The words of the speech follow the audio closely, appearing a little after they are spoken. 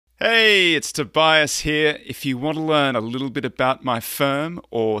Hey, it's Tobias here. If you want to learn a little bit about my firm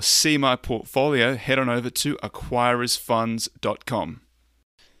or see my portfolio, head on over to acquirersfunds.com.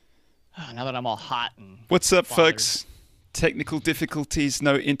 Now that I'm all hot and What's up, bothered. folks? Technical difficulties,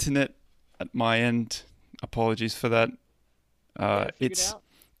 no internet at my end. Apologies for that. It's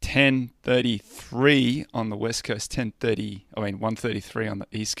 10:33 on the West Coast, 1:33 on the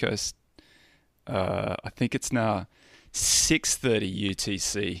East Coast. I think it's now 6:30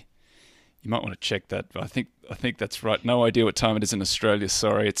 UTC. You might want to check that, but I think that's right. No idea what time it is in Australia.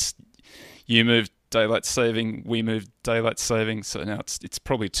 Sorry, it's you moved daylight saving, we moved daylight saving, so now it's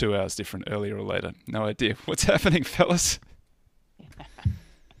probably 2 hours different, earlier or later. No idea what's happening, fellas.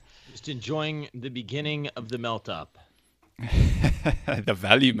 Just enjoying the beginning of the melt up. The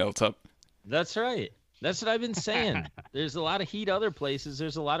value melt up. That's right. That's what I've been saying. There's a lot of heat other places.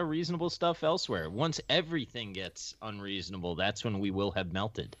 There's a lot of reasonable stuff elsewhere. Once everything gets unreasonable, that's when we will have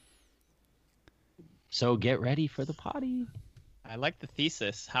melted. So get ready for the potty. I like the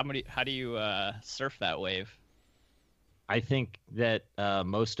thesis. How do you surf that wave? I think that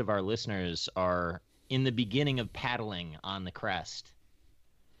most of our listeners are in the beginning of paddling on the crest.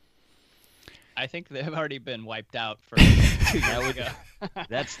 I think they've already been wiped out for 2 years ago.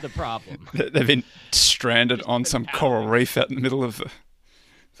 That's the problem. They've been stranded on some coral reef out in the middle of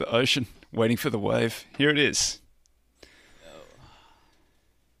the ocean, waiting for the wave. Here it is.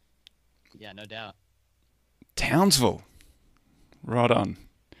 Yeah, no doubt. Townsville. Right on.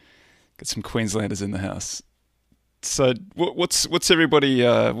 Got some Queenslanders in the house. So what's everybody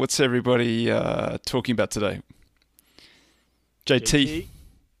talking about today? JT.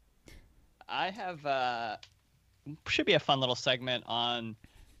 I have should be a fun little segment on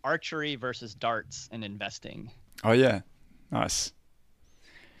archery versus darts and investing. Oh yeah, nice.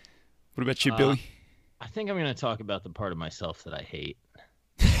 What about you, Billy? I think I'm going to talk about the part of myself that I hate.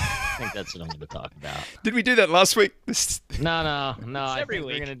 I think that's what I'm going to talk about. Did we do that last week? No. I every think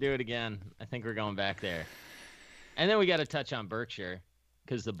week. we're going to do it again. I think we're going back there. And then we got to touch on Berkshire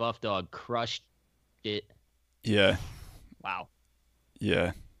because the Buff Dog crushed it. Yeah. Wow.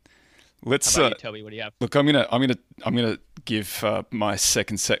 Yeah. Let's. How about you, Toby? What do you have? Look, I'm gonna give my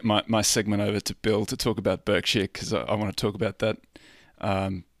my segment over to Bill to talk about Berkshire because I want to talk about that.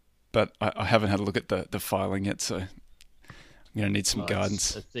 But I haven't had a look at the filing yet, so I'm gonna need some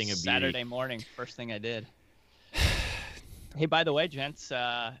guidance. A thing of beauty. Saturday morning, first thing I did. Hey, by the way, gents,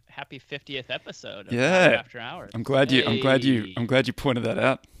 happy 50th episode of Yeah. After Hours. I'm glad you pointed that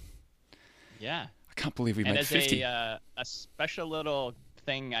out. Yeah. I can't believe we And made as 50. a special little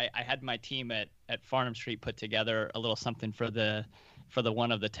thing, I had my team at Farnham Street put together a little something for the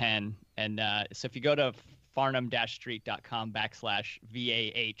one of the 10. And so if you go to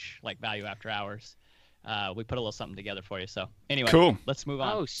farnham-street.com/VAH, like value after hours, we put a little something together for you. So anyway, Cool. Let's move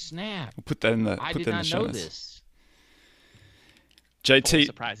on. Oh, snap. We'll put that in the. I put did that in not the show know notes. this. Full of JT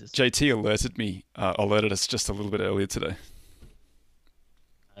surprises. alerted us just a little bit earlier today.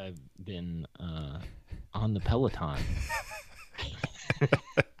 I've been on the Peloton.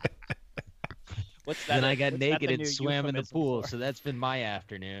 What's that? Then I got what's that naked the and new swam in the euphemism pool, for? so that's been my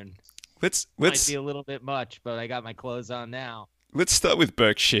afternoon. Let's Might be a little bit much, but I got my clothes on now. Let's start with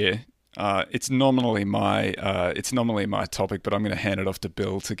Berkshire. It's nominally my topic, but I'm going to hand it off to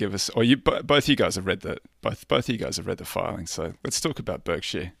Bill to give us. Or both you guys have read both of you guys have read the filing, so let's talk about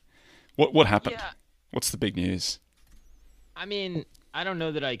Berkshire. What happened? Yeah. What's the big news? I mean, I don't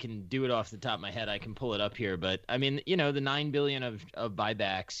know that I can do it off the top of my head. I can pull it up here, but I mean, the $9 billion of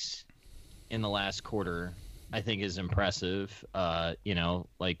buybacks in the last quarter, I think is impressive.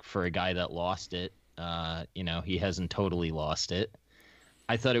 Like for a guy that lost it, he hasn't totally lost it.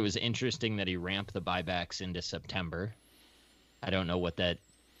 I thought it was interesting that he ramped the buybacks into September. I don't know what that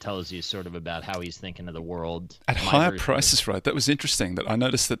tells you sort of about how he's thinking of the world. At higher prices, right? That was interesting. That I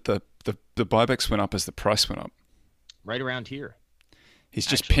noticed that the buybacks went up as the price went up. Right around here. He's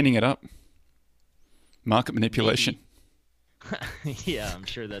just pinning it up. Market manipulation. Yeah, I'm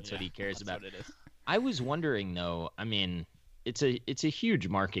sure that's what he cares about. What it is. I was wondering though. I mean, it's a huge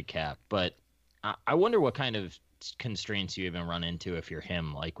market cap, but I wonder what kind of constraints you even run into if you're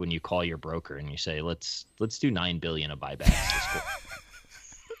him. Like when you call your broker and you say, "Let's do $9 billion of buybacks."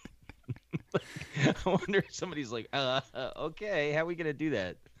 I wonder if somebody's like, "Okay, how are we gonna do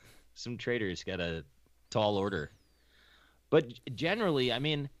that?" Some traders got a tall order, but generally, I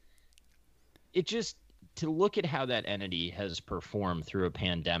mean, it just to look at how that entity has performed through a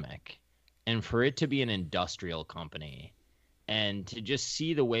pandemic, and for it to be an industrial company. And to just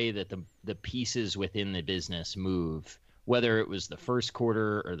see the way that the pieces within the business move, whether it was the first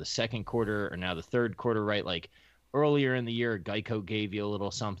quarter or the second quarter or now the third quarter, right? Like earlier in the year, Geico gave you a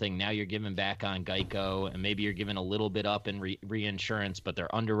little something. Now you're giving back on Geico, and maybe you're giving a little bit up in reinsurance, but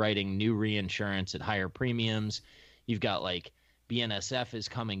they're underwriting new reinsurance at higher premiums. You've got like BNSF is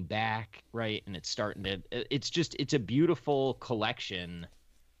coming back, right? And it's starting to, it's a beautiful collection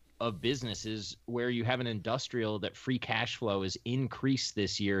of businesses where you have an industrial that free cash flow is increased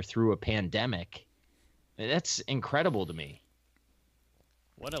this year through a pandemic. That's incredible to me.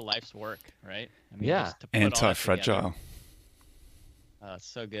 What a life's work, right? I mean, Yeah. just to put all that Anti-fragile. together. It's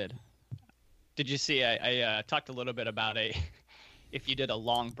so good. Did you see? I talked a little bit about if you did a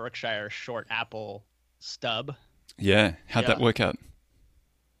long Berkshire short Apple stub. Yeah. How'd that work out?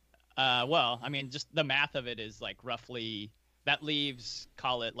 Well, I mean, just the math of it is like roughly that leaves,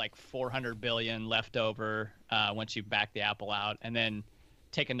 call it like 400 billion left over once you back the Apple out, and then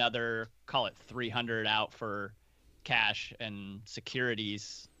take another, call it 300 out for cash and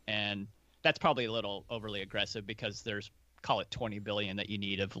securities, and that's probably a little overly aggressive because there's, call it 20 billion that you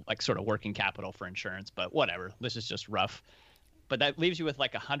need of like sort of working capital for insurance, but whatever, this is just rough. But that leaves you with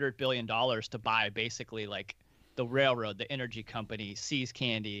like $100 billion to buy basically like the railroad, the energy company, See's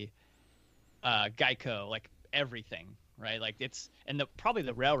Candy, Geico, like everything, right? Like it's, and probably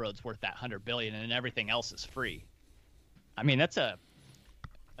the railroad's worth that 100 billion and everything else is free. I mean, that's a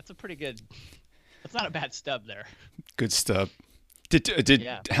pretty good, that's not a bad stub there. Good stub.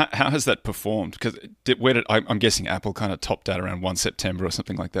 How has that performed? Because I'm guessing Apple kind of topped out around 1 September or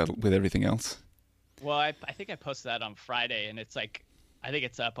something like that with everything else. Well, I think I posted that on Friday, and it's like, I think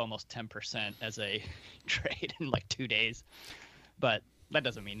it's up almost 10% as a trade in like 2 days, but that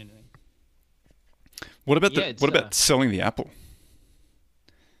doesn't mean anything. What about selling the Apple?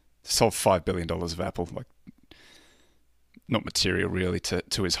 Sold $5 billion of Apple, like not material really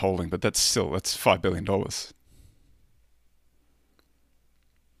to his holding, but that's $5 billion.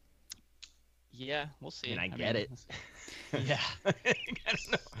 Yeah, we'll see. I get it. Yeah. I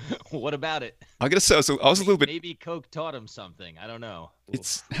don't know. What about it? I gotta say, I was a little bit. Maybe Coke taught him something. I don't know.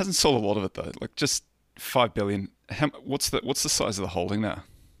 It hasn't sold a lot of it though. Like just $5 billion. What's the size of the holding now?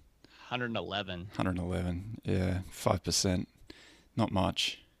 111. 111. Yeah, 5%. Not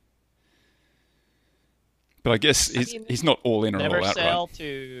much. But I guess he's not all in or never all out, sell right?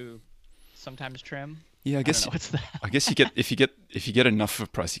 to sometimes trim. Yeah, I guess. What's that? I guess if you get enough of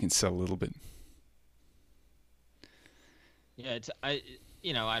a price, you can sell a little bit. Yeah,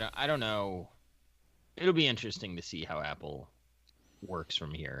 I don't know. It'll be interesting to see how Apple works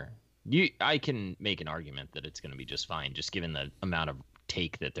from here. I can make an argument that it's going to be just fine, just given the amount of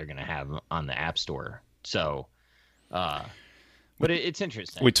take that they're going to have on the App Store. So, but it's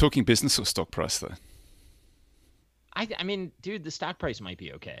interesting. We're talking business or stock price though. I mean, dude, the stock price might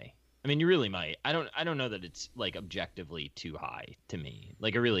be okay. I mean, you really might. I don't know that it's like objectively too high to me.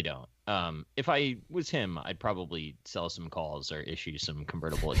 Like I really don't. If I was him, I'd probably sell some calls or issue some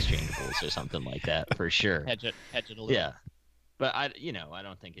convertible exchangeables or something like that for sure. Hedge it a little. Yeah. But I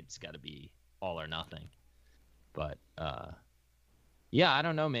don't think it's got to be all or nothing. But yeah, I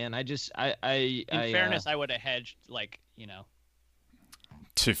don't know, man. In fairness, I would have hedged like,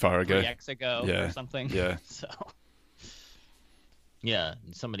 too far ago. 3x ago or something. Yeah. So yeah,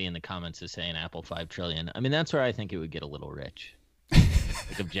 somebody in the comments is saying Apple 5 trillion. I mean, that's where I think it would get a little rich.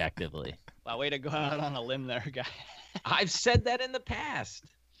 Like objectively. Wow, way to go out on a limb there, guy. I've said that in the past.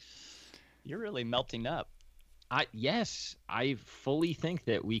 You're really melting up. Yes, I fully think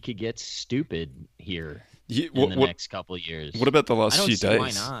that we could get stupid here in the next couple of years. What about the last few days? Why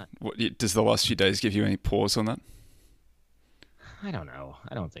not? Does the last few days give you any pause on that? I don't know.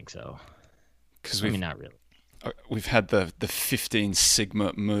 I don't think so. Because not really. We've had the 15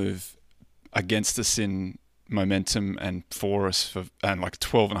 sigma move against us in momentum and for us and like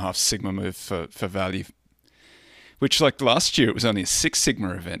 12.5 sigma move for value, which like last year it was only a 6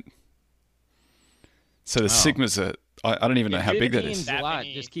 sigma event. So the sigmas are, I don't even know how big that is. A lot.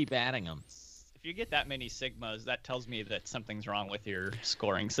 Just keep adding them. If you get that many sigmas, that tells me that something's wrong with your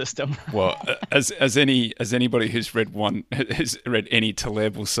scoring system. Well, as anybody who's read any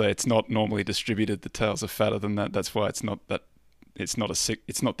Taleb will say, it's not normally distributed. The tails are fatter than that. That's why it's not that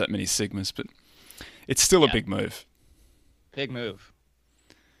many sigmas, but it's still a big move. Big move.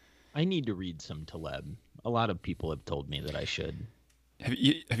 I need to read some Taleb. A lot of people have told me that I should. Have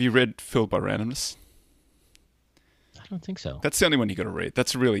you read Filled by Randomness? I don't think so. That's the only one you got to read.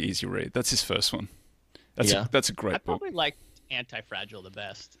 That's a really easy read. That's his first one. That's a great book. I probably liked Anti-Fragile the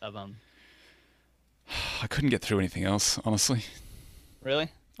best of them. I couldn't get through anything else, honestly. Really?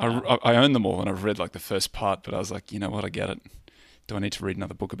 I own them all, and I've read like the first part, but I was like, you know what, I get it. Do I need to read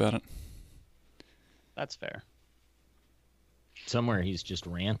another book about it? That's fair. somewhere he's just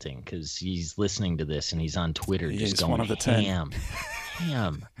ranting because he's listening to this and he's on Twitter just going one of the 10. ham.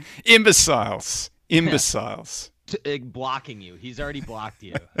 Imbeciles. Blocking you. He's already blocked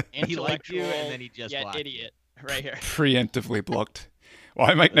you. And he liked you, and then he just blocked idiot right here. Preemptively blocked. Well,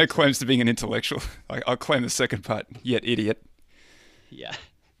 I make no claims to being an intellectual. I'll claim the second part. Yet idiot. Yeah.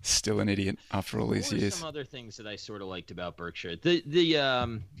 Still an idiot after all these years. Some other things that I sort of liked about Berkshire.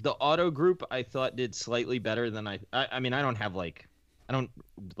 The auto group I thought did slightly better than I mean, I don't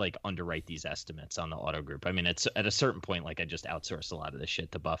underwrite these estimates on the auto group. I mean, it's at a certain point, like I just outsourced a lot of this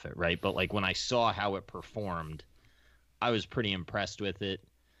shit to Buffett, right? But like when I saw how it performed, I was pretty impressed with it.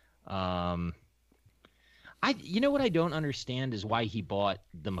 You know what I don't understand is why he bought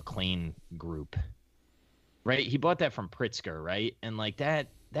the McLean group, right? He bought that from Pritzker, right? And like that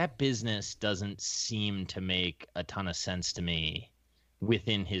business doesn't seem to make a ton of sense to me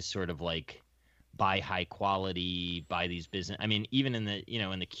within his sort of like buy high quality, buy these business. I mean, even in the,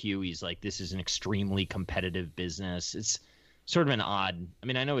 in the queue, he's like, this is an extremely competitive business. It's sort of an odd, I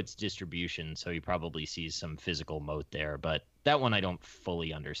mean, I know it's distribution, so he probably sees some physical moat there, but that one I don't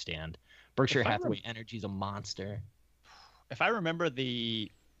fully understand. Berkshire Hathaway Energy's a monster. If I remember I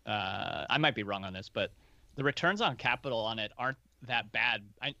might be wrong on this, but the returns on capital on it aren't that bad.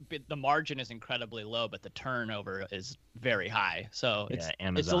 The margin is incredibly low, but the turnover is very high. So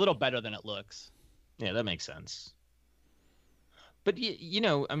it's a little better than it looks. Yeah, that makes sense. But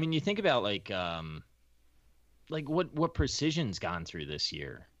I mean, you think about like what Precision's gone through this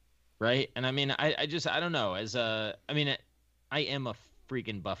year, right? And I mean, I don't know. I am a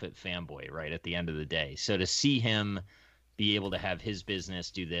freaking Buffett fanboy, right? At the end of the day, so to see him be able to have his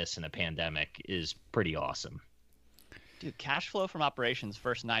business do this in a pandemic is pretty awesome. Dude, cash flow from operations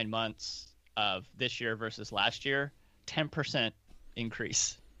first 9 months of this year versus last year, 10%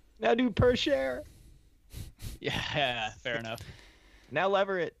 increase. Now do per share. Yeah, fair enough. Now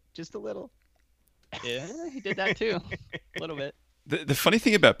lever it just a little. Yeah, he did that too, a little bit. The funny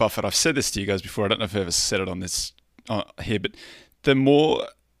thing about Buffett, I've said this to you guys before. I don't know if I've ever said it on this here, but the more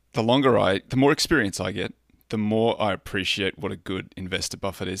experience I get, the more I appreciate what a good investor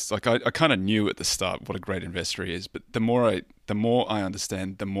Buffett is. Like I kind of knew at the start what a great investor he is, but the more I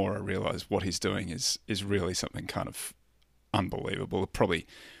understand, the more I realize what he's doing is really something kind of unbelievable. It probably,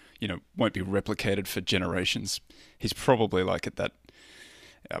 won't be replicated for generations. He's probably like at that.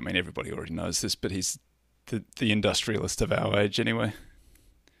 I mean, everybody already knows this, but he's the industrialist of our age anyway.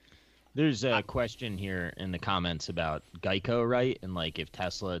 There's a question here in the comments about Geico, right? And like if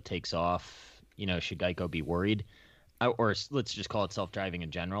Tesla takes off, should Geico be worried? Or let's just call it self-driving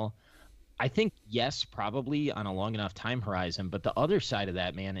in general. I think yes, probably on a long enough time horizon. But the other side of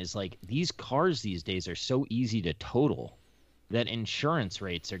that, man, is like these cars these days are so easy to total that insurance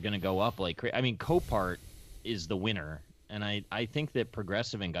rates are going to go up like crazy. I mean, Copart is the winner. And I think that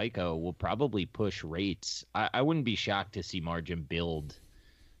Progressive and Geico will probably push rates. I wouldn't be shocked to see margin build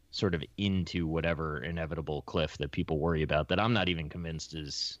sort of into whatever inevitable cliff that people worry about that I'm not even convinced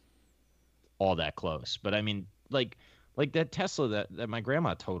is all that close. But I mean, like that Tesla that my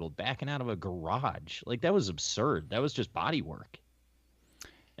grandma totaled backing out of a garage, like that was absurd. That was just body work.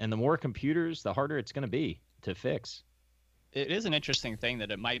 And the more computers, the harder it's going to be to fix. It is an interesting thing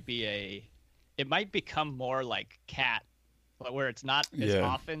that it might become more like CAT, where it's not as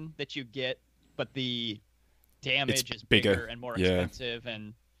often that you get, but the damage is bigger and more expensive,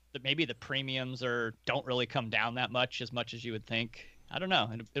 and maybe the premiums don't really come down that much as you would think. I don't know.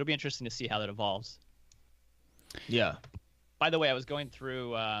 It'll be interesting to see how that evolves. Yeah. By the way, I was going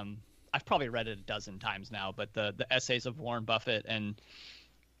through. I've probably read it a dozen times now, but the essays of Warren Buffett, and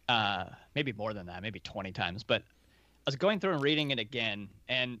maybe more than that, maybe 20 times. But I was going through and reading it again,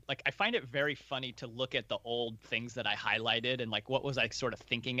 and like I find it very funny to look at the old things that I highlighted and like what was I sort of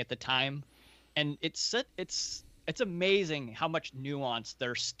thinking at the time, and it's amazing how much nuance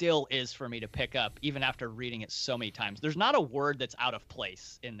there still is for me to pick up even after reading it so many times. There's not a word that's out of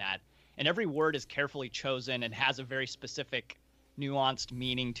place in that, and every word is carefully chosen and has a very specific, nuanced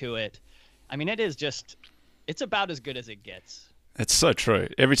meaning to it. I mean, it's about as good as it gets. It's so true.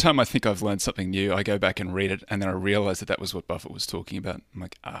 Every time I think I've learned something new, I go back and read it, and then I realize that was what Buffett was talking about. I'm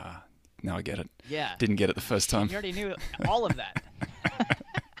like, now I get it. Yeah. Didn't get it the first time. You already knew all of that.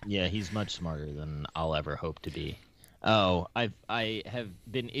 Yeah, he's much smarter than I'll ever hope to be. Oh, I have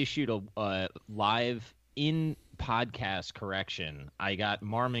been issued a live in podcast correction. I got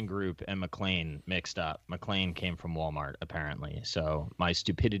Marmon Group and McLean mixed up. McLean came from Walmart, apparently. So my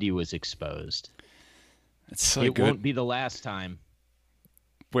stupidity was exposed. It's so it good. It won't be the last time.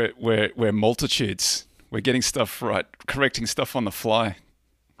 We're multitudes. We're getting stuff right, correcting stuff on the fly.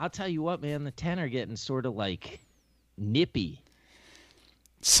 I'll tell you what, man, the 10 are getting sort of like nippy.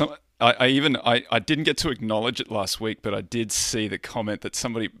 So I didn't get to acknowledge it last week, but I did see the comment that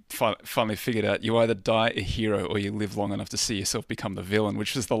somebody finally figured out you either die a hero or you live long enough to see yourself become the villain,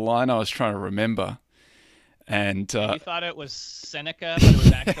 which was the line I was trying to remember. And you thought it was Seneca, but it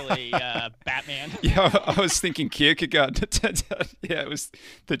was actually Batman. Yeah, I was thinking Kierkegaard. Yeah, it was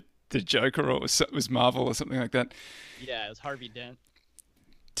the Joker, or it was Marvel or something like that. Yeah, it was Harvey Dent.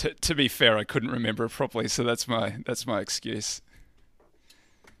 To be fair, I couldn't remember it properly, so that's my excuse.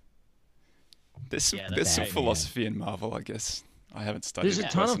 There's some philosophy in Marvel, I guess. I haven't studied. There's a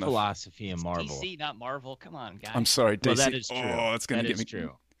ton of philosophy in Marvel. DC, not Marvel. Come on, guys. I'm sorry, DC. Well, that is true. Oh, it's going to get me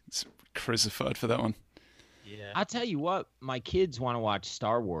true. crucified for that one. Yeah. I'll tell you what, my kids want to watch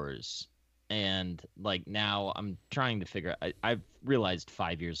Star Wars, and like now I'm trying to figure out. I've realized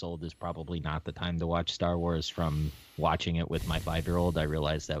 5 years old is probably not the time to watch Star Wars. From watching it with my 5-year-old, I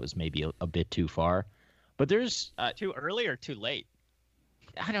realized that was maybe a bit too far. But there's too early or too late?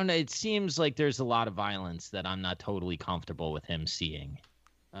 I don't know. It seems like there's a lot of violence that I'm not totally comfortable with him seeing.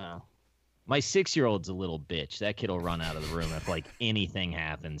 My 6-year-old's a little bitch. That kid will run out of the room if like anything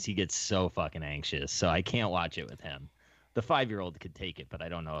happens. He gets so fucking anxious, so I can't watch it with him. The 5-year-old could take it, but I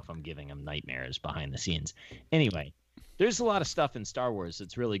don't know if I'm giving him nightmares behind the scenes. Anyway, there's a lot of stuff in Star Wars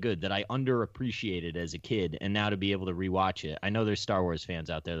that's really good that I underappreciated as a kid, and now to be able to rewatch it. I know there's Star Wars fans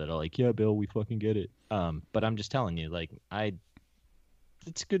out there that are like, "Yeah, Bill, we fucking get it." But I'm just telling you, like,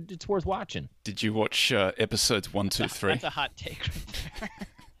 it's good. It's worth watching. Did you watch episodes 1, 2, 3? That's a hot take right there.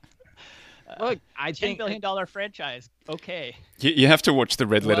 Look, I think $10 billion franchise. Okay. You have to watch the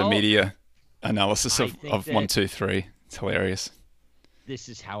Red Letter Media analysis of think 1, 2, 3. It's hilarious. This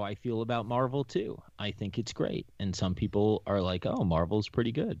is how I feel about Marvel too. I think it's great, and some people are like, "Oh, Marvel's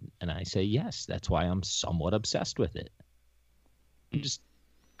pretty good," and I say, "Yes, that's why I'm somewhat obsessed with it." I just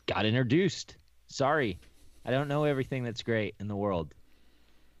got introduced. Sorry, I don't know everything that's great in the world.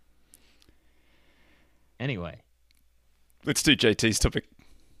 Anyway, let's do JT's topic.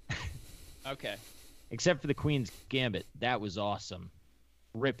 Okay. Except for the Queen's Gambit, that was awesome.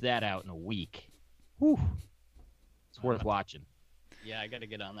 Rip that out in a week. Whew. It's worth watching. Yeah, I got to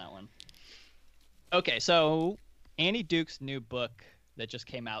get on that one. Okay, so Annie Duke's new book that just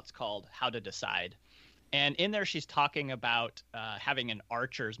came out is called How to Decide. And in there, she's talking about having an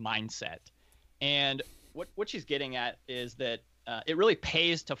archer's mindset. And what she's getting at is that it really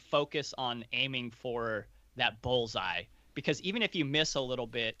pays to focus on aiming for that bullseye. Because even if you miss a little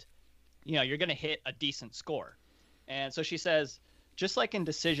bit, you're going to hit a decent score. And so she says, just like in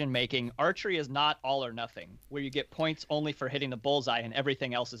decision making, archery is not all or nothing, where you get points only for hitting the bullseye and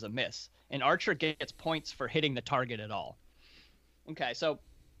everything else is a miss. An archer gets points for hitting the target at all. Okay, so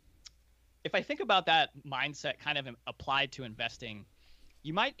if I think about that mindset kind of applied to investing,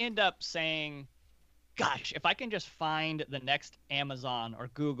 you might end up saying, gosh, if I can just find the next Amazon or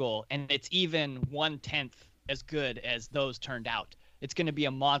Google and it's even 1/10 as good as those turned out, it's going to be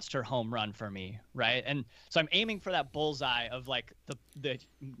a monster home run for me, right? And so I'm aiming for that bullseye of like the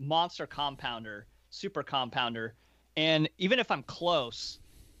monster compounder, super compounder. And even if I'm close,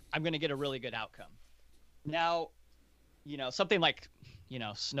 I'm going to get a really good outcome. Now, something like,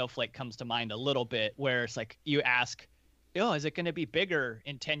 Snowflake comes to mind a little bit, where it's like you ask, is it going to be bigger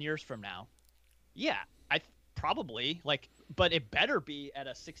in 10 years from now? Yeah, probably, but it better be at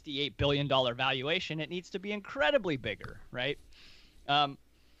a $68 billion valuation. It needs to be incredibly bigger, right?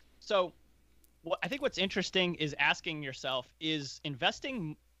 So I think what's interesting is asking yourself, is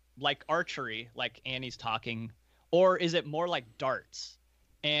investing like archery, like Annie's talking, or is it more like darts?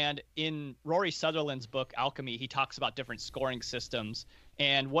 And in Rory Sutherland's book, Alchemy, he talks about different scoring systems.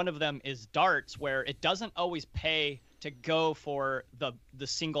 And one of them is darts, where it doesn't always pay to go for the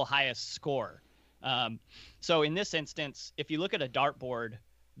single highest score. So in this instance, if you look at a dartboard,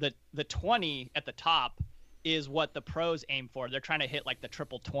 the 20 at the top is what the pros aim for. They're trying to hit like the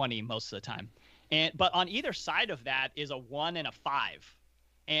triple 20 most of the time. But on either side of that is a 1 and a 5.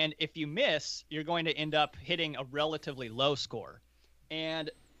 And if you miss, you're going to end up hitting a relatively low score. And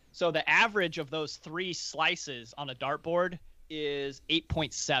so the average of those 3 slices on a dartboard is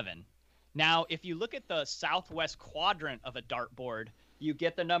 8.7. Now, if you look at the southwest quadrant of a dartboard, you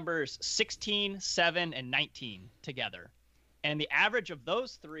get the numbers 16, 7, and 19 together. And the average of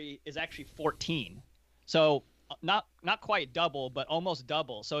those 3 is actually 14. So not quite double, but almost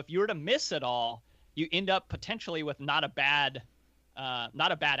double. So if you were to miss it all, you end up potentially with not a bad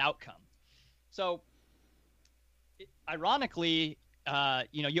outcome. So ironically,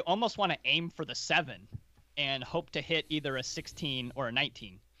 you almost want to aim for the 7 and hope to hit either a 16 or a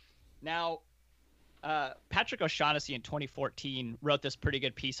 19. Now, Patrick O'Shaughnessy in 2014 wrote this pretty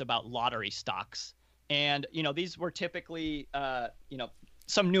good piece about lottery stocks. And, these were typically,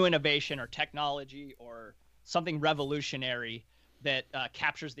 some new innovation or technology or something revolutionary that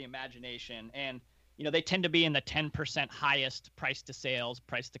captures the imagination. And they tend to be in the 10% highest price to sales,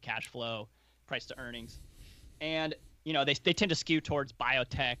 price to cash flow, price to earnings. And they tend to skew towards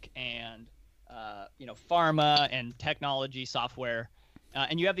biotech and pharma and technology software.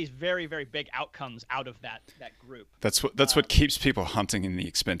 And you have these very, very big outcomes out of that group. That's what keeps people hunting in the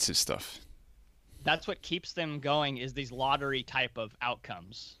expensive stuff. That's what keeps them going, is these lottery type of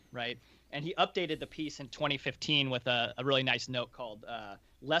outcomes, right? And he updated the piece in 2015 with a really nice note called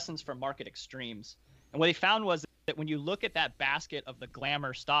Lessons from Market Extremes. And what he found was that when you look at that basket of the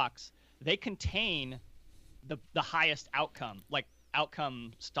glamour stocks, they contain the highest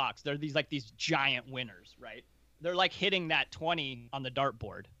outcome stocks. They're these giant winners, right? They're like hitting that 20 on the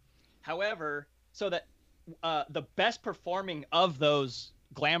dartboard. However, so that the best performing of those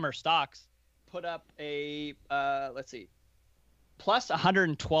glamour stocks put up a plus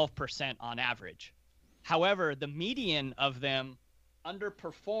 112% on average. However, the median of them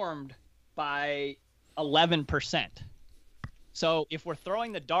underperformed by 11%. So if we're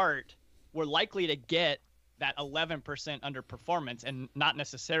throwing the dart, we're likely to get that 11% underperformance and not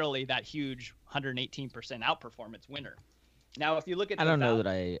necessarily that huge 118% outperformance winner. Now, if you look at I don't know that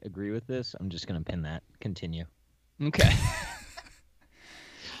I agree with this. I'm just going to pin that. Continue. Okay.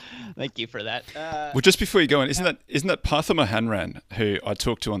 Thank you for that. Well, just before you go on, isn't that Partha Mahanran, who I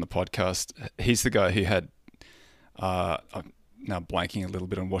talked to on the podcast? He's the guy who had, I'm now blanking a little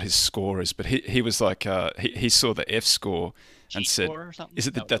bit on what his score is, but he was like, he saw the F score and said, is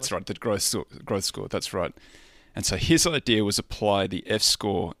it that's right, the growth score, that's right. And so his idea was apply the F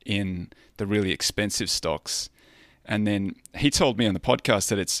score in the really expensive stocks. And then he told me on the podcast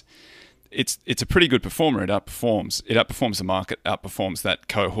that it's a pretty good performer. It outperforms the market, outperforms that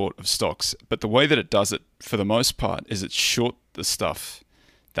cohort of stocks. But the way that it does it, for the most part, is it's short the stuff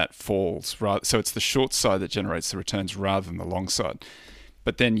that falls. So it's the short side that generates the returns rather than the long side.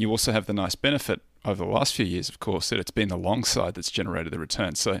 But then you also have the nice benefit over the last few years, of course, that it's been the long side that's generated the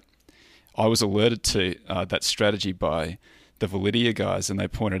return. So I was alerted to that strategy by the Validia guys, and they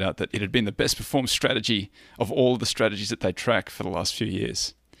pointed out that it had been the best performed strategy of all of the strategies that they track for the last few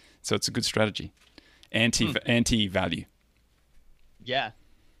years. So it's a good strategy. Anti-value. Yeah.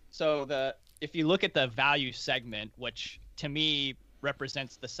 So if you look at the value segment, which to me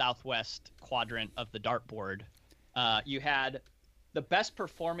represents the southwest quadrant of the dartboard, you had the best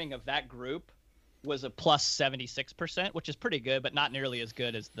performing of that group was a plus 76%, which is pretty good, but not nearly as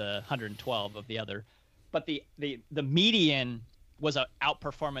good as the 112 of the other. But the median was an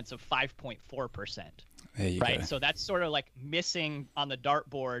outperformance of 5.4%. There you right. go. So that's sort of like missing on the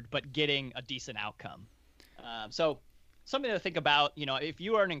dartboard, but getting a decent outcome. So something to think about, if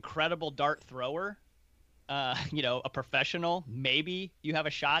you are an incredible dart thrower, a professional, maybe you have a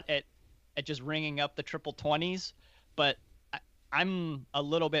shot at just ringing up the triple 20s, but I'm a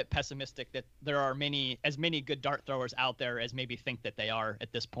little bit pessimistic that there are as many good dart throwers out there as maybe think that they are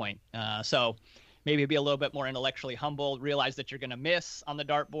at this point. So maybe be a little bit more intellectually humble, realize that you're going to miss on the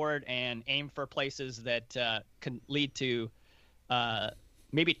dartboard, and aim for places that can lead to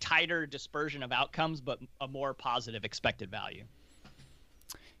maybe tighter dispersion of outcomes, but a more positive expected value.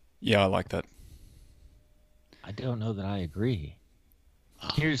 Yeah, I like that. I don't know that I agree.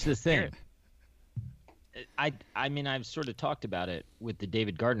 Here's the thing. I mean, I've sort of talked about it with the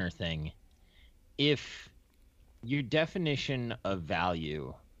David Gardner thing. If your definition of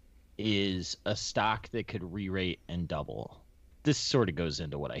value is a stock that could re-rate and double, this sort of goes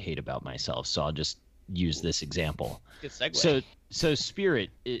into what I hate about myself, so I'll just use this example. Good segue. So Spirit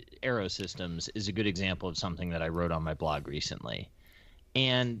Aerosystems is a good example of something that I wrote on my blog recently.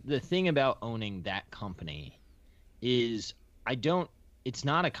 And the thing about owning that company is it's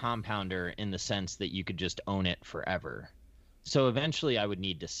not a compounder in the sense that you could just own it forever. So eventually I would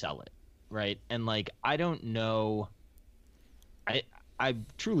need to sell it, right? And I don't know. I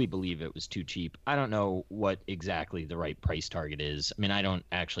truly believe it was too cheap. I don't know what exactly the right price target is. I mean, I don't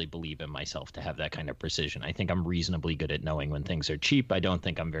actually believe in myself to have that kind of precision. I think I'm reasonably good at knowing when things are cheap. I don't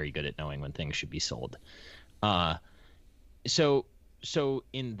think I'm very good at knowing when things should be sold. So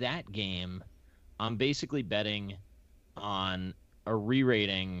in that game, I'm basically betting on a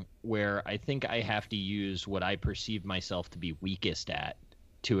re-rating where I think I have to use what I perceive myself to be weakest at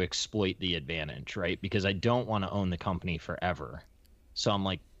to exploit the advantage, right? Because I don't want to own the company forever. So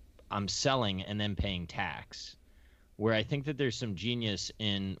I'm selling and then paying tax, where I think that there's some genius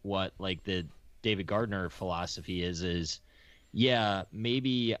in what the David Gardner philosophy is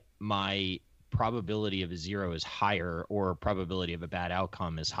maybe my probability of a zero is higher, or probability of a bad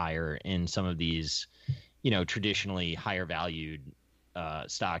outcome is higher in some of these, traditionally higher valued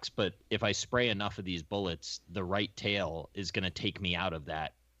stocks, but if I spray enough of these bullets, the right tail is going to take me out of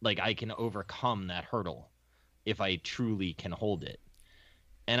that. Like, I can overcome that hurdle if I truly can hold it.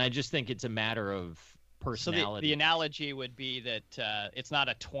 And I just think it's a matter of personality. So the analogy would be that it's not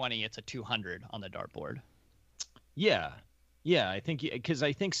a 20, it's a 200 on the dartboard. Yeah. I think because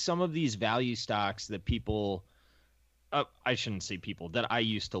I think some of these value stocks that people, I shouldn't say people, that I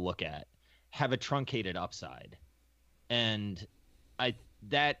used to look at have a truncated upside. And I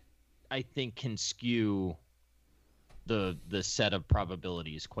think can skew the set of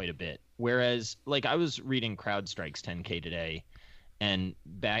probabilities quite a bit. Whereas, like, I was reading CrowdStrike's 10K today, and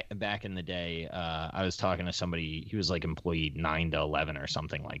back in the day, I was talking to somebody. He was like employee 9 to 11 or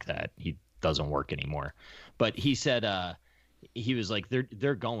something like that. He doesn't work anymore, but he said he was like,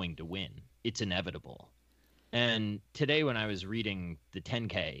 they're going to win. It's inevitable. And today, when I was reading the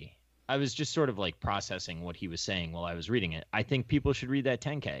 10K, I was just sort of like processing what he was saying while I was reading it. I think people should read that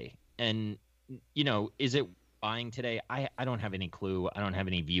 10K. And, you know, is it buying today? I don't have any clue. I don't have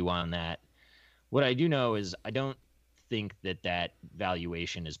any view on that. What I do know is I don't think that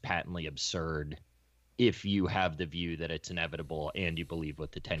valuation is patently absurd if you have the view that it's inevitable and you believe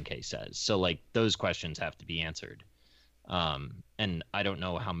what the 10K says. So, like, those questions have to be answered. And I don't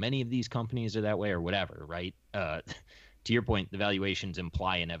know how many of these companies are that way or whatever, right? To your point, the valuations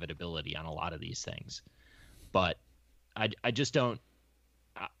imply inevitability on a lot of these things. But I just don't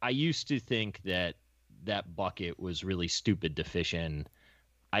 – I used to think that bucket was really stupid to fish in.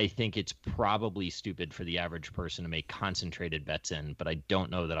 I think it's probably stupid for the average person to make concentrated bets in, but I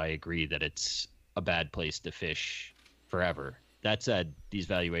don't know that I agree that it's a bad place to fish forever. That said, these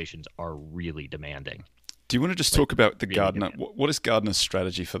valuations are really demanding. Do you want to just talk about the really Gardner? What is Gardner's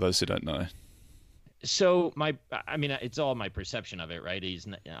strategy for those who don't know? So it's all my perception of it, right?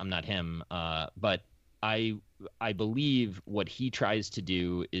 I'm not him, but I believe what he tries to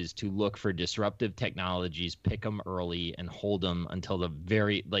do is to look for disruptive technologies, pick them early, and hold them until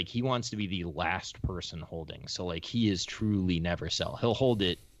he wants to be the last person holding. So, like, he is truly never sell. He'll hold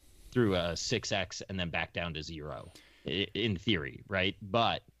it through a 6x and then back down to 0, in theory, right?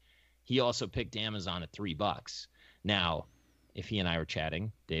 But he also picked Amazon at $3. Now, if he and I were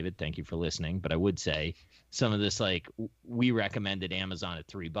chatting, David, thank you for listening, but I would say some of this, like, we recommended Amazon at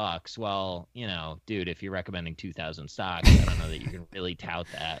 $3. Well, you know, dude, if you're recommending 2,000 stocks, I don't know that you can really tout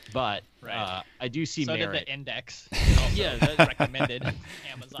that. But right. I do see so merit. Did the index. Yeah, that recommended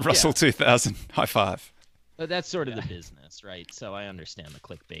Amazon. Russell 2000, high five. But that's sort of the business, right? So I understand the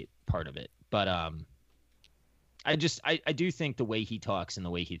clickbait part of it. But I do think the way he talks and the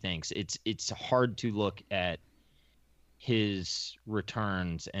way he thinks, it's hard to look at his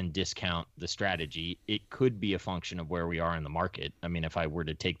returns and discount the strategy. It could be a function of where we are in the market. I mean, if I were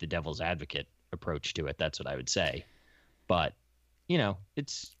to take the devil's advocate approach to it, that's what I would say. But, you know,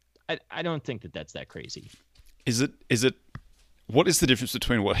 I don't think that's that crazy. Is it what is the difference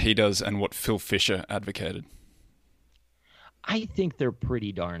between what he does and what Phil Fisher advocated? I think they're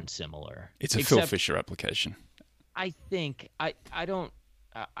pretty darn similar. It's a Phil Fisher application. I think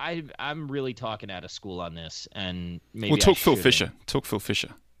I'm really talking out of school on this, and maybe talk Phil Fisher. Talk Phil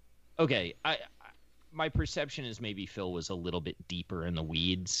Fisher. Okay, my perception is maybe Phil was a little bit deeper in the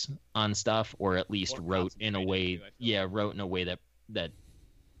weeds on stuff, or at least wrote in a way that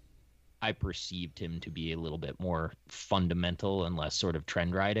I perceived him to be a little bit more fundamental and less sort of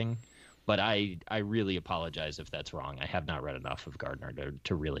trend riding. But I really apologize if that's wrong. I have not read enough of Gardner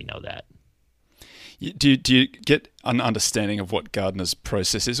to really know that. Do you get an understanding of what Gardner's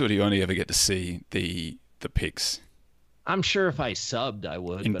process is, or do you only ever get to see the picks? I'm sure if I subbed, I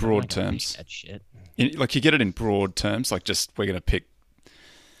would. In broad terms. That shit. Like, you get it in broad terms, like just we're going to pick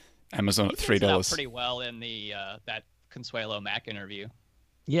Amazon at $3. He out pretty well in the that Consuelo Mack interview.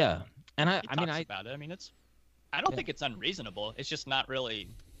 Yeah, and I about it. I mean, I don't think it's unreasonable. It's just not really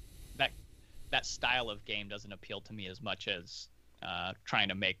that style of game doesn't appeal to me as much as trying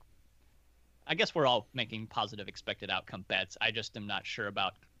to make. I guess we're all making positive expected outcome bets. I just am not sure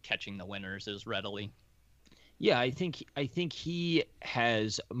about catching the winners as readily. Yeah, I think he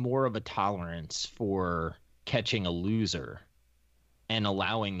has more of a tolerance for catching a loser and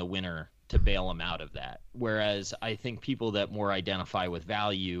allowing the winner to bail him out of that. Whereas I think people that more identify with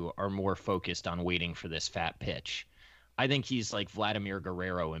value are more focused on waiting for this fat pitch. I think he's like Vladimir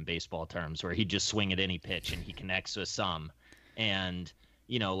Guerrero in baseball terms, where he just swing at any pitch and he connects with some. And,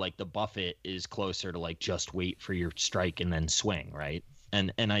 you know, like the Buffett is closer to like just wait for your strike and then swing, right?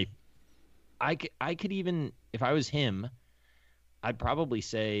 And I could even, if I was him, I'd probably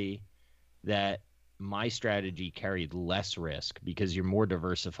say that my strategy carried less risk because you're more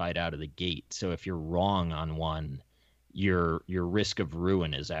diversified out of the gate. So if you're wrong on one, your risk of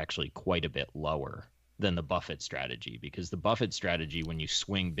ruin is actually quite a bit lower than the Buffett strategy, because the Buffett strategy, when you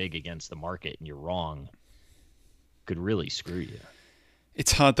swing big against the market and you're wrong, could really screw you.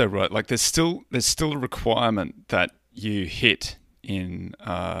 It's hard though, right? Like there's still a requirement that you hit in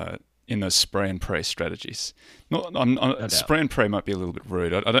those spray and pray strategies. Spray and pray might be a little bit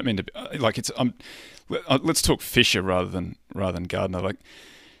rude. I don't mean to be, like it's. Let's talk Fisher rather than Gardner. Like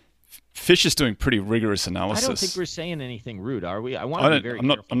Fisher's doing pretty rigorous analysis. I don't think we're saying anything rude, are we? I want to be very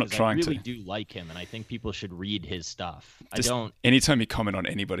careful. I'm not trying to. I really do like him, and I think people should read his stuff. Anytime you comment on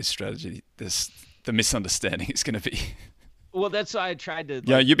anybody's strategy, the misunderstanding is going to be. Well, that's why I tried to.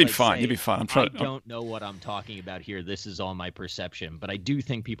 Yeah, you've been fine. You've been fine. I don't know what I'm talking about here. This is all my perception, but I do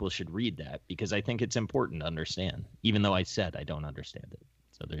think people should read that because I think it's important to understand. Even though I said I don't understand it,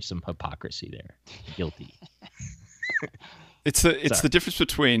 so there's some hypocrisy there. Guilty. It's the difference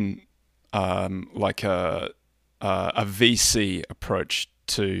between like a VC approach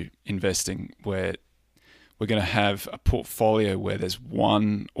to investing, where we're going to have a portfolio where there's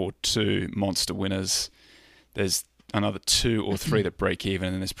one or two monster winners. There's another 2 or 3 that break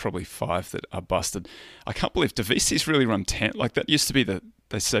even, and there's probably 5 that are busted. I can't believe, do VCs really run 10? Like that used to be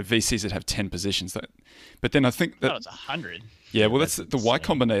they say VCs that have 10 positions. But then I think that... No, it's 100. Yeah, well, that's the Y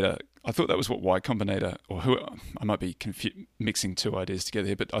Combinator. I thought that was what Y Combinator, I might be mixing two ideas together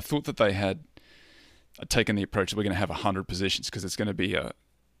here, but I thought that they had taken the approach that we're going to have 100 positions because it's going to be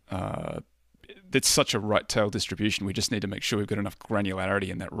it's such a right tail distribution. We just need to make sure we've got enough granularity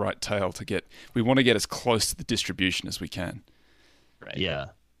in that right tail we want to get as close to the distribution as we can. Right. Yeah.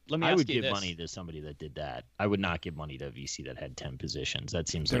 I would give money to somebody that did that. I would not give money to a VC that had 10 positions. That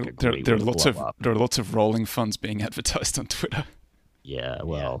seems like a great way to blow up. There are lots of rolling funds being advertised on Twitter. Yeah,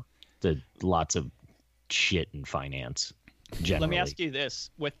 well, lots of shit in finance. Generally. Let me ask you this: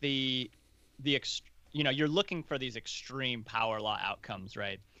 with you're looking for these extreme power law outcomes,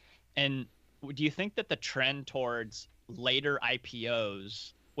 right? And do you think that the trend towards later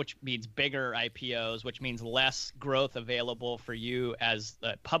IPOs, which means bigger IPOs, which means less growth available for you as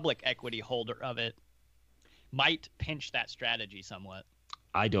the public equity holder of it, might pinch that strategy somewhat?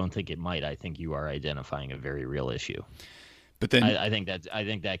 I don't think it might. I think you are identifying a very real issue. But then I think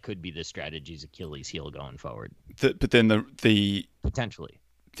that could be the strategy's Achilles heel going forward. But then the potentially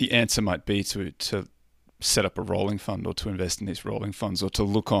the answer might be to set up a rolling fund or to invest in these rolling funds or to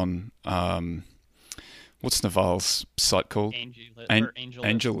look on what's Naval's site called?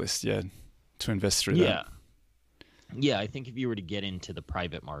 Angel List, yeah, to invest through that. Yeah, I think if you were to get into the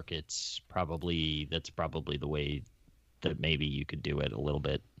private markets, that's probably the way that maybe you could do it a little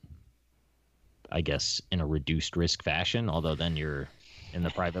bit, I guess, in a reduced risk fashion, although then you're in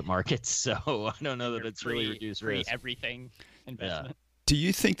the private markets, so I don't know that it's really reduced risk. Everything investment. Yeah. Do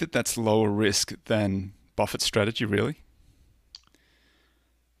you think that that's lower risk than Buffett's strategy, really?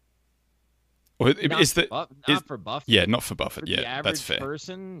 Or not for Buffett. Yeah, not for Buffett. For the average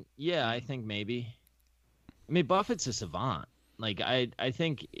person, yeah, I think maybe. I mean, Buffett's a savant. Like, I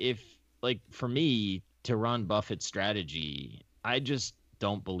think for me to run Buffett's strategy, I just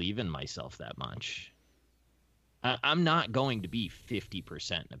don't believe in myself that much. I'm not going to be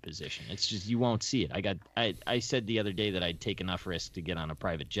 50% in a position. It's just you won't see it. I said the other day that I'd take enough risk to get on a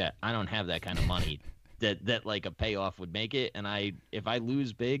private jet. I don't have that kind of money that like a payoff would make it. And if I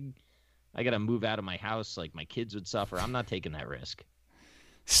lose big, I got to move out of my house. Like my kids would suffer. I'm not taking that risk.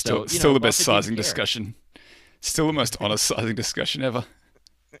 Still the best sizing discussion. Still the most honest sizing discussion ever.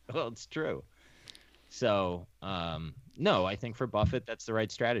 Well, it's true. So, no, I think for Buffett, that's the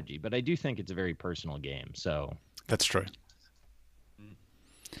right strategy. But I do think it's a very personal game. So that's true.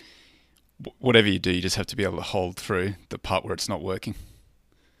 Whatever you do, you just have to be able to hold through the part where it's not working.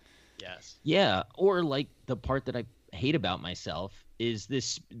 Yes. Yeah, or like the part that I hate about myself is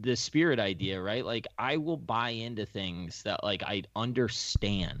the spirit idea, right? Like I will buy into things that like I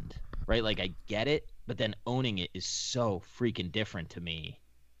understand, right? Like I get it, but then owning it is so freaking different to me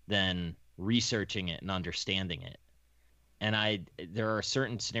than researching it and understanding it. And there are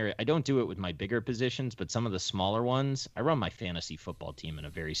certain scenarios. I don't do it with my bigger positions, but some of the smaller ones, I run my fantasy football team in a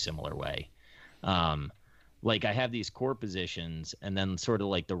very similar way. Like I have these core positions, and then sort of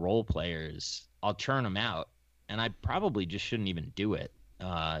like the role players, I'll churn them out, and I probably just shouldn't even do it.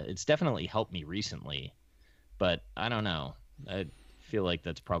 It's definitely helped me recently, but I don't know. I feel like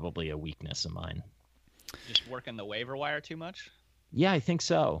that's probably a weakness of mine. Just working the waiver wire too much? Yeah, I think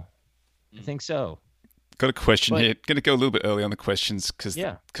so. I think so. Got a question here. Going to go a little bit early on the questions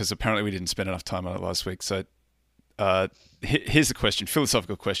because apparently we didn't spend enough time on it last week. So Here's a question,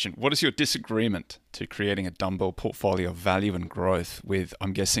 philosophical question. What is your disagreement to creating a dumbbell portfolio of value and growth with,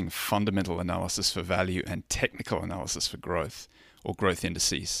 I'm guessing, fundamental analysis for value and technical analysis for growth or growth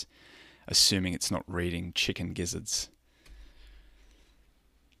indices, assuming it's not reading chicken gizzards?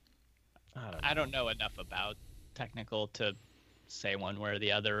 I don't know enough about technical to say one way or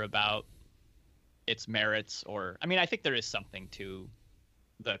the other about its merits, or I mean, I think there is something to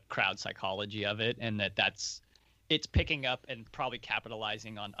the crowd psychology of it, and it's picking up and probably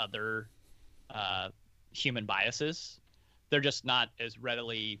capitalizing on other human biases. They're just not as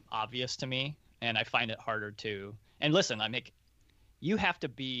readily obvious to me, and I find it harder to. And listen, you have to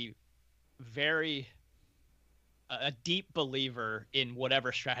be a deep believer in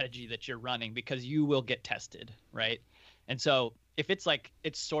whatever strategy that you're running, because you will get tested, right? And so if it's like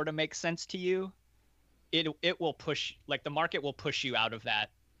it sort of makes sense to you, it will push, like the market will push you out of that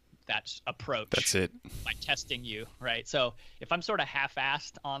approach. That's it. By testing you, right? So if I'm sort of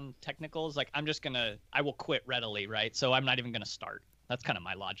half-assed on technicals, like I will quit readily, right? So I'm not even gonna start. That's kind of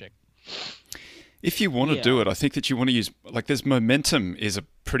my logic. If you want to do it, I think that you want to use, like, there's momentum is a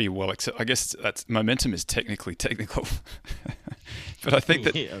pretty well, I guess that's momentum is technically technical, but I think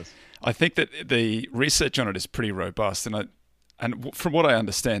that the research on it is pretty robust, and from what I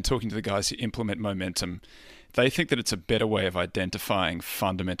understand, talking to the guys who implement momentum, they think that it's a better way of identifying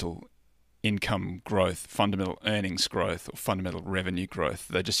fundamental income growth, fundamental earnings growth, or fundamental revenue growth.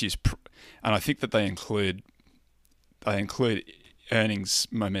 They just use, and I think that they include earnings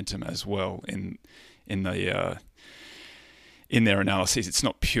momentum as well in their analyses. It's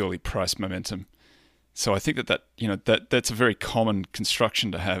not purely price momentum. So I think that's a very common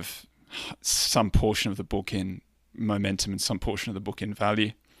construction to have some portion of the book in momentum and some portion of the book in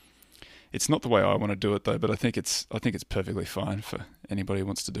value. It's not the way I want to do it though, but I think it's perfectly fine for anybody who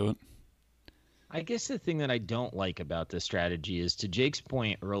wants to do it. I guess the thing that I don't like about this strategy is, to Jake's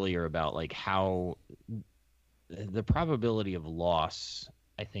point earlier about like how the probability of loss,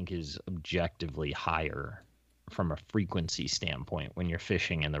 I think, is objectively higher from a frequency standpoint when you're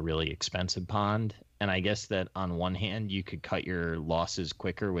fishing in the really expensive pond. And I guess that on one hand, you could cut your losses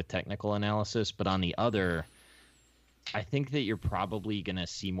quicker with technical analysis, but on the other, I think that you're probably going to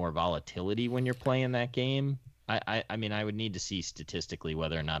see more volatility when you're playing that game. I mean, I would need to see statistically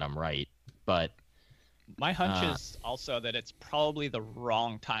whether or not I'm right, but my hunch is also that it's probably the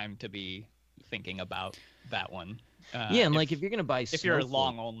wrong time to be thinking about that one. And like if you're going to buy if you're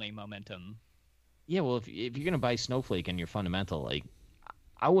long only momentum. Yeah, well, if you're going to buy Snowflake and you're fundamental, like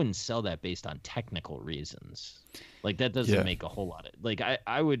I wouldn't sell that based on technical reasons. Like that doesn't make a whole lot of, like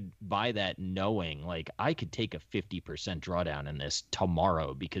I would buy that knowing like I could take a 50% drawdown in this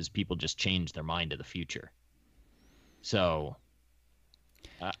tomorrow because people just change their mind to the future. So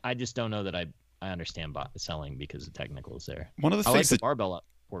I just don't know that I understand selling because of technicals there. One of the I things like the barbell up,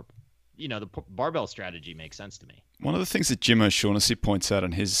 or the barbell strategy makes sense to me. One of the things that Jim O'Shaughnessy points out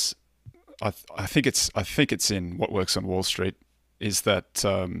in his, I think it's in What Works on Wall Street, is that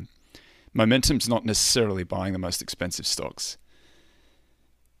momentum's not necessarily buying the most expensive stocks.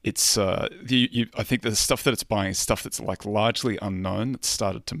 It's I think the stuff that it's buying is stuff that's like largely unknown that's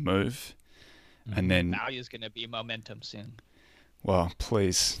started to move, and then value's going to be momentum soon. Well,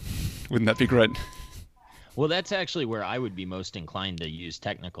 please, wouldn't that be great? Well, that's actually where I would be most inclined to use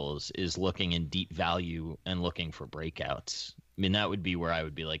technicals, is looking in deep value and looking for breakouts. I mean, that would be where I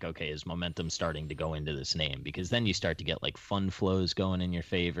would be like, okay, is momentum starting to go into this name? Because then you start to get like fund flows going in your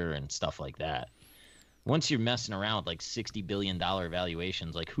favor and stuff like that. Once you're messing around with like $60 billion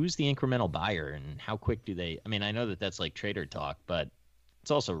valuations, like who's the incremental buyer and how quick do they? I mean, I know that that's like trader talk, but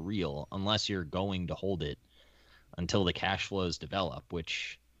it's also real unless you're going to hold it until the cash flows develop,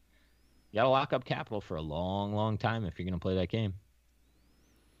 which you got to lock up capital for a long, long time if you're going to play that game.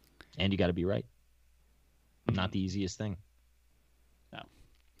 And you got to be right. Not the easiest thing.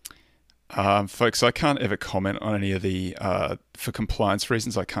 Folks, I can't ever comment on any of the, for compliance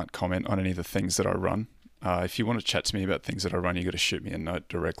reasons, I can't comment on any of the things that I run. If you want to chat to me about things that I run, you got to shoot me a note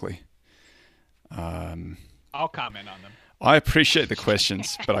directly. I'll comment on them. I appreciate the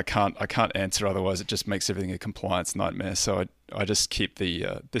questions, but I can't answer, otherwise it just makes everything a compliance nightmare. So I just keep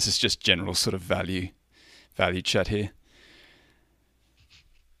this is just general sort of value chat here.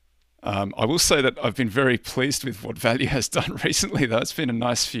 I will say that I've been very pleased with what value has done recently, though. It's been a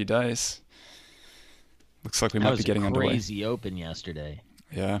nice few days. Looks like we might be getting underway. That was a crazy open yesterday.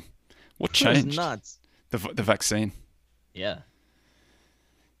 Yeah. What changed? It was nuts. The vaccine. Yeah.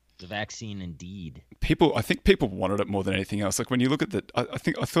 The vaccine, indeed. I think people wanted it more than anything else. Like when you look at I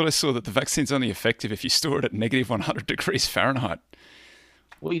thought I saw that the vaccine's only effective if you store it at negative 100 degrees Fahrenheit.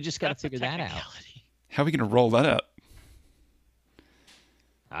 Well, you just got to figure that out. How are we going to roll that out?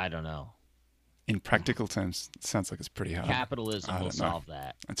 I don't know. In practical terms, it sounds like it's pretty hard. Capitalism I will don't know. solve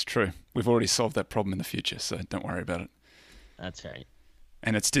that. That's true. We've already solved that problem in the future, so don't worry about it. That's right.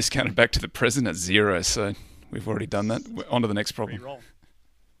 And it's discounted back to the present at 0, so we've already done that. We're on to the next problem. Reroll.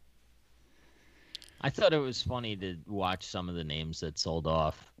 I thought it was funny to watch some of the names that sold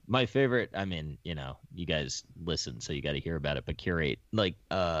off. My favorite, I mean, you guys listen, so you got to hear about it, but Curate, like,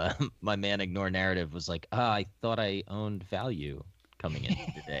 my man Ignore Narrative was like, I thought I owned Value coming in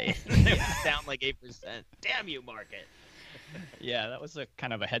today. It was down like 8%. Damn you, market. Yeah, that was a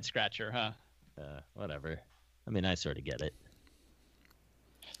kind of a head scratcher, huh? Whatever. I mean, I sort of get it.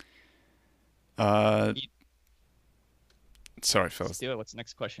 Sorry, Let's fellas. do it. What's the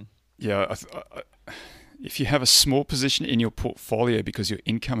next question? Yeah, if you have a small position in your portfolio because your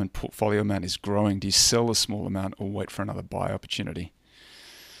income and portfolio amount is growing, do you sell a small amount or wait for another buy opportunity?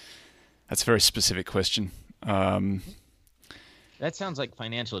 That's a very specific question. That sounds like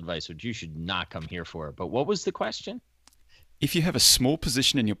financial advice, which you should not come here for. But what was the question? If you have a small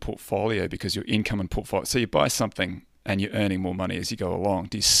position in your portfolio because your income and portfolio, so you buy something and you're earning more money as you go along,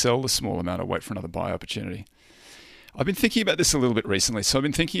 do you sell the small amount or wait for another buy opportunity? I've been thinking about this a little bit recently. So I've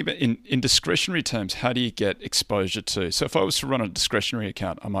been thinking about in discretionary terms, how do you get exposure to? So if I was to run a discretionary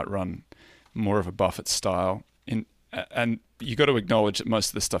account, I might run more of a Buffett style. And you got to acknowledge that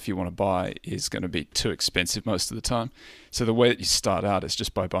most of the stuff you want to buy is going to be too expensive most of the time. So the way that you start out is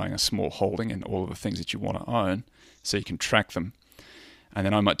just by buying a small holding in all of the things that you want to own so you can track them. And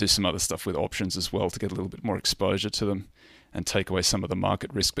then I might do some other stuff with options as well to get a little bit more exposure to them and take away some of the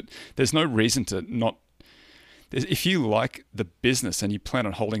market risk. But there's no reason to not... If you like the business and you plan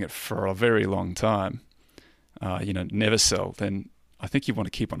on holding it for a very long time, never sell, then I think you want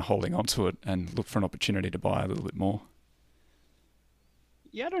to keep on holding onto it and look for an opportunity to buy a little bit more.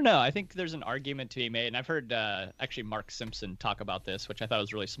 Yeah, I don't know. I think there's an argument to be made, and I've heard actually Mark Simpson talk about this, which I thought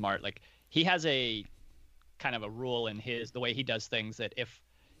was really smart. Like, he has a kind of a rule in the way he does things, that if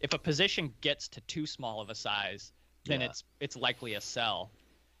a position gets to too small of a size, then it's likely a sell.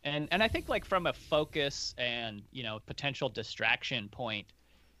 And I think, like, from a focus and, potential distraction point,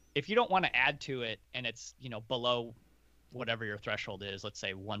 if you don't want to add to it and it's, below whatever your threshold is, let's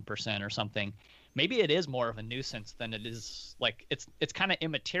say 1% or something, maybe it is more of a nuisance than it is, like, it's kind of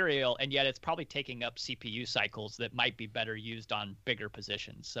immaterial, and yet it's probably taking up CPU cycles that might be better used on bigger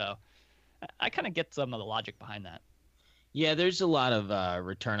positions. So I kind of get some of the logic behind that. Yeah, there's a lot of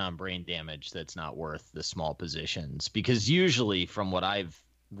return on brain damage that's not worth the small positions, because usually, from what I've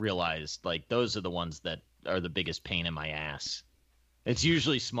realized, like, those are the ones that are the biggest pain in my ass. It's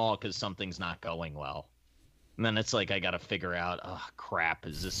usually small because something's not going well. And then it's like I got to figure out, oh, crap,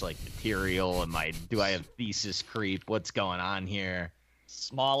 is this like material? Do I have thesis creep? What's going on here?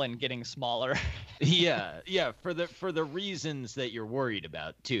 Small and getting smaller. Yeah, for the reasons that you're worried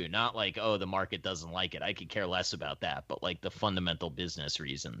about too. Not like, oh, the market doesn't like it. I could care less about that, but like the fundamental business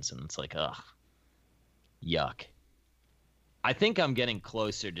reasons. And it's like, ugh, yuck. I think I'm getting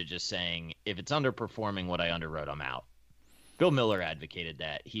closer to just saying, if it's underperforming what I underwrote, I'm out. Bill Miller advocated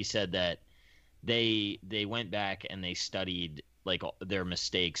that. He said that they went back and they studied like their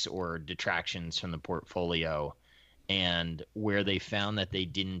mistakes or detractions from the portfolio, and where they found that they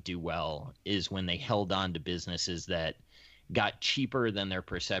didn't do well is when they held on to businesses that got cheaper than their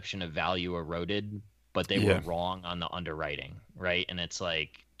perception of value eroded, but they were wrong on the underwriting, right? And it's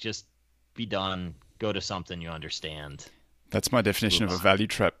like, just be done, go to something you understand. That's my definition of a value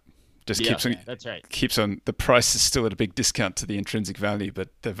trap. Just keeps on. That's right. Keeps on. The price is still at a big discount to the intrinsic value, but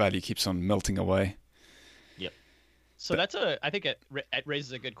the value keeps on melting away. Yep. So I think it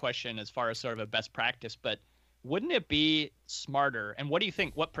raises a good question as far as sort of a best practice. But wouldn't it be smarter? And what do you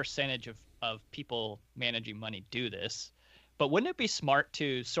think? What percentage of people managing money do this? But wouldn't it be smart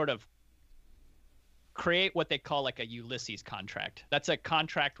to sort of create what they call like a Ulysses contract? That's a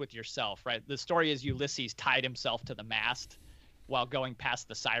contract with yourself, right? The story is Ulysses tied himself to the mast while going past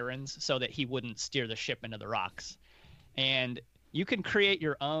the sirens so that he wouldn't steer the ship into the rocks. And you can create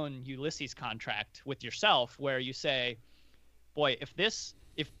your own Ulysses contract with yourself where you say, boy,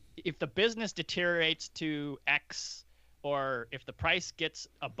 if the business deteriorates to X, or if the price gets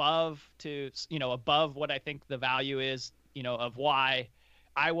above what I think the value is, of Y,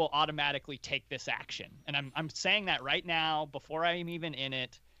 I will automatically take this action. And I'm saying that right now before I'm even in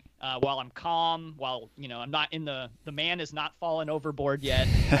it. While I'm calm, while I'm not in the man is not fallen overboard yet,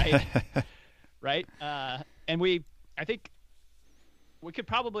 right? Right? And I think we could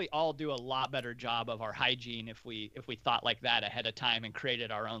probably all do a lot better job of our hygiene if we thought like that ahead of time and created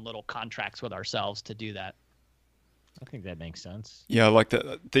our own little contracts with ourselves to do that. I think that makes sense. Yeah, I like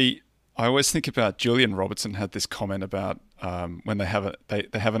that. I always think about Julian Robertson had this comment about when they have they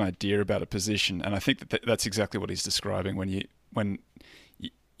have an idea about a position, and I think that's exactly what he's describing.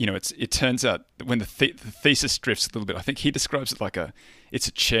 It turns out that when the thesis drifts a little bit. I think he describes it like it's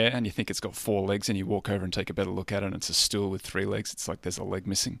a chair, and you think it's got 4 legs, and you walk over and take a better look at it, and it's a stool with 3 legs. It's like there's a leg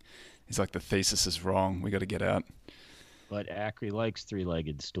missing. He's like, the thesis is wrong. We got to get out. But Archery likes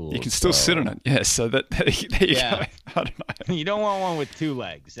 3-legged stools. You can still sit on it. Yeah, so there you go. I don't know. You don't want one with 2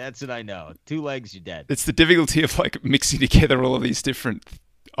 legs. That's what I know. 2 legs, you're dead. It's the difficulty of like mixing together all of these different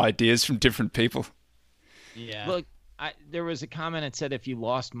ideas from different people. Yeah. Look, there was a comment that said if you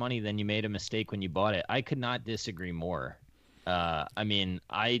lost money, then you made a mistake when you bought it. I could not disagree more. That's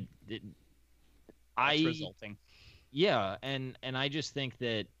resulting. Yeah, and I just think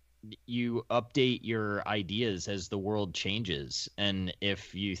that you update your ideas as the world changes, and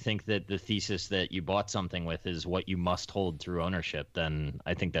if you think that the thesis that you bought something with is what you must hold through ownership, then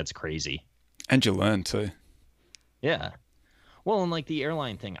I think that's crazy. And you learn too. Yeah. Well, and like the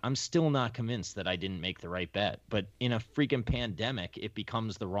airline thing, I'm still not convinced that I didn't make the right bet. But in a freaking pandemic, it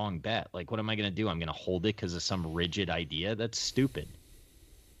becomes the wrong bet. Like, what am I going to do? I'm going to hold it because of some rigid idea? That's stupid.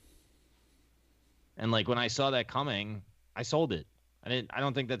 And like when I saw that coming, I sold it. I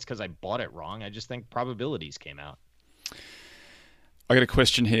don't think that's because I bought it wrong. I just think probabilities came out. I got a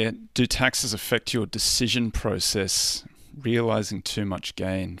question here. Do taxes affect your decision process, realizing too much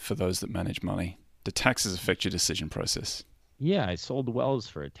gain for those that manage money? Do taxes affect your decision process? Yeah, I sold Wells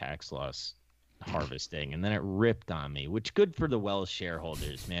for a tax loss harvesting, and then it ripped on me, which good for the Wells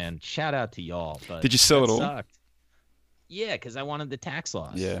shareholders, man. Shout out to y'all. But did you sell it all? Sucked. Yeah, because I wanted the tax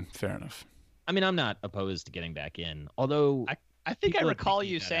loss. Yeah, fair enough. I mean, I'm not opposed to getting back in, although I think I recall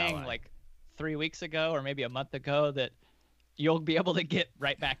you saying like 3 weeks ago or maybe a month ago that you'll be able to get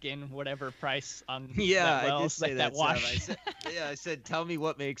right back in whatever price on that Wells, I did say like that wash. I said, tell me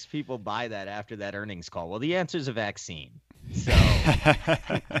what makes people buy that after that earnings call. Well, the answer is a vaccine. So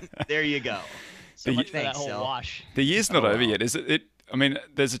there you go. So much for that whole wash. The year's not over yet, is it? I mean,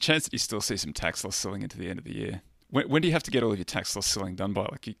 there's a chance that you still see some tax loss selling into the end of the year. When do you have to get all of your tax loss selling done by?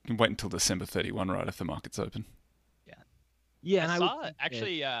 Like, you can wait until December 31, right, if the market's open. Yeah, and I saw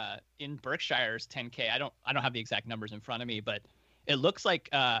actually in Berkshire's 10K. I don't have the exact numbers in front of me, but it looks like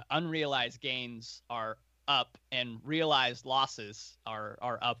unrealized gains are up and realized losses are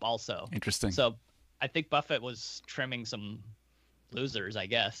up also. Interesting. So I think Buffett was trimming some losers, I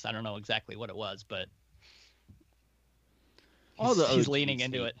guess. I don't know exactly what it was, but he's leaning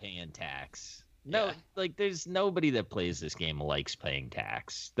into it. Paying tax. No, like there's nobody that plays this game likes paying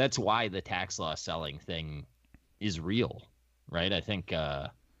tax. That's why the tax loss selling thing is real. Right, I think.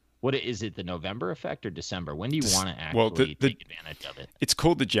 What is it? The November effect or December? When do you want to actually take advantage of it? It's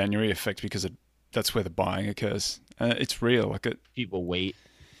called the January effect because that's where the buying occurs. It's real. Like people wait.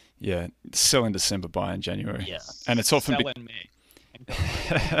 Yeah, sell in December, buy in January. Yeah, and it's often sell in May.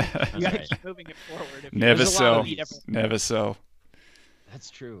 You gotta keep moving it forward. Never sell. Never sell. That's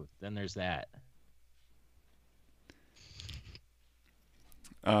true. Then there's that.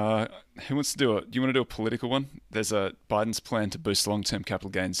 Who wants to do it? Do you want to do a political one? There's Biden's plan to boost long-term capital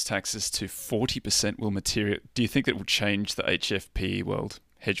gains taxes to 40% will material. Do you think that will change the HFPE world,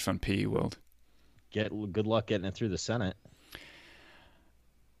 hedge fund PE world? Good luck getting it through the Senate.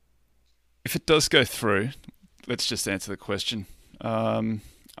 If it does go through, let's just answer the question.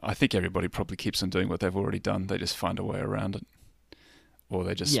 I think everybody probably keeps on doing what they've already done. They just find a way around it, or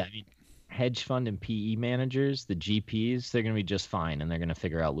they just hedge fund and PE managers, the GPs, they're going to be just fine, and they're going to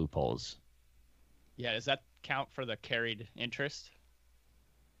figure out loopholes. Yeah, does that count for the carried interest?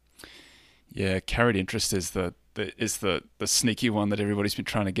 Yeah, carried interest is the sneaky one that everybody's been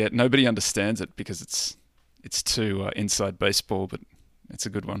trying to get. Nobody understands it because it's too inside baseball, but it's a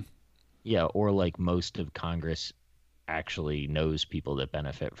good one. Yeah, or like most of Congress actually knows people that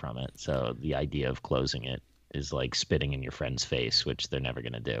benefit from it. So the idea of closing it is like spitting in your friend's face, which they're never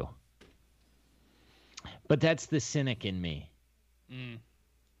going to do. But that's the cynic in me.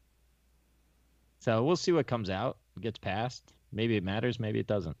 So we'll see what comes out. It gets passed. Maybe it matters. Maybe it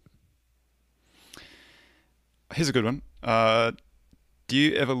doesn't. Here's a good one. Do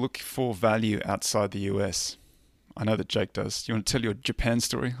you ever look for value outside the US? I know that Jake does. Do you want to tell your Japan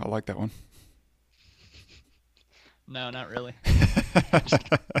story? I like that one. No, not really.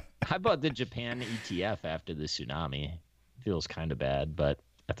 I bought the Japan ETF after the tsunami. Feels kind of bad, but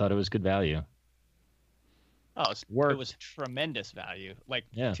I thought it was good value. Oh, it was tremendous value. Like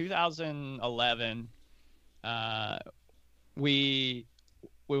 2011, we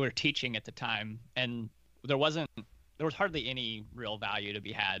were teaching at the time, and there was hardly any real value to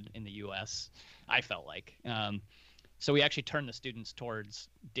be had in the U.S. I felt like, So we actually turned the students towards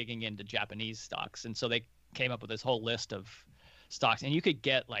digging into Japanese stocks. And so they came up with this whole list of stocks. And you could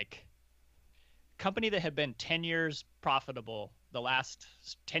get like company that had been 10 years profitable the last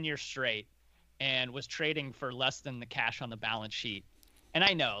 10 years straight and was trading for less than the cash on the balance sheet. And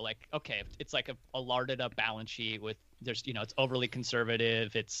I know, like, okay, it's like a larded up balance sheet with there's, it's overly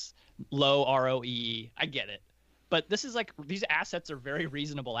conservative. It's low ROE. I get it. But this is like, these assets are very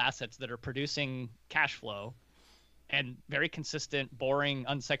reasonable assets that are producing cash flow and very consistent, boring,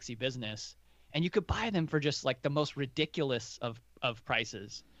 unsexy business. And you could buy them for just like the most ridiculous of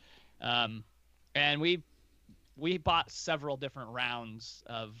prices. And we bought several different rounds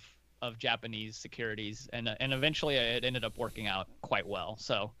of Japanese securities, and eventually it ended up working out quite well.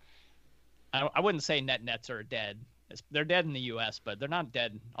 So I wouldn't say nets are dead. They're dead in the U.S., but they're not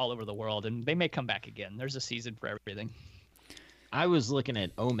dead all over the world, and they may come back again. There's a season for everything. I was looking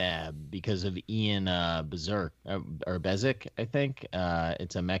at OMAB because of Ian Bezic, I think.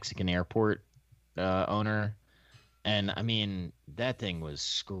 It's a Mexican airport owner. And, I mean, that thing was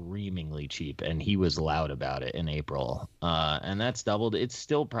screamingly cheap, and he was loud about it in April. And that's doubled. It's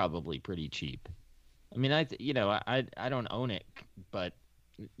still probably pretty cheap. I mean, I don't own it, but,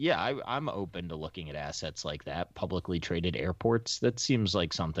 yeah, I'm open to looking at assets like that, publicly traded airports. That seems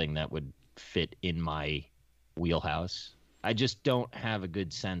like something that would fit in my wheelhouse. I just don't have a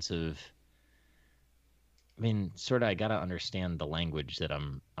good sense of. I mean, sort of, I got to understand the language that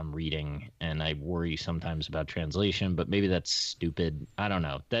I'm reading, and I worry sometimes about translation, but maybe that's stupid. I don't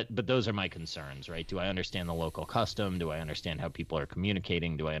know. But those are my concerns, right? Do I understand the local custom? Do I understand how people are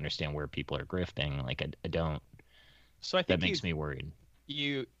communicating? Do I understand where people are grifting? Like, I don't. So I think that makes me worried.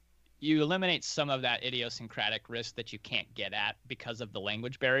 You eliminate some of that idiosyncratic risk that you can't get at because of the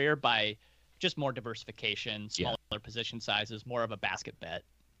language barrier by just more diversification, smaller position sizes, more of a basket bet.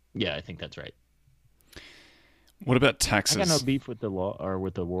 Yeah, I think that's right. What about taxes? I got no beef with the law or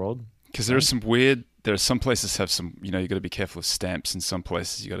with the world. Because there are some places have some, you got to be careful of stamps. In some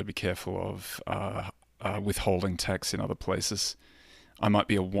places, you got to be careful of withholding tax in other places. I might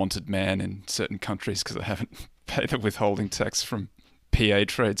be a wanted man in certain countries because I haven't paid the withholding tax from PA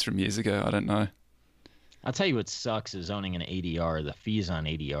trades from years ago. I don't know. I'll tell you what sucks is owning an ADR. The fees on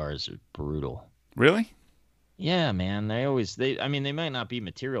ADRs are brutal. Really? Yeah, man. They might not be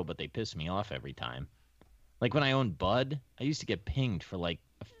material, but they piss me off every time. Like when I owned Bud, I used to get pinged for like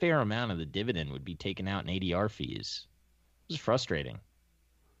a fair amount of the dividend would be taken out in ADR fees. It was frustrating.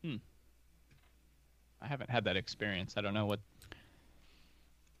 I haven't had that experience. I don't know what,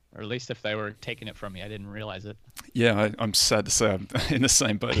 or at least if they were taking it from me, I didn't realize it. Yeah, I'm sad to say I'm in the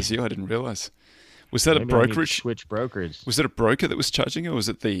same boat as you. I didn't realize. Was that Maybe a brokerage? Switch brokers. Was it a broker that was charging it, or was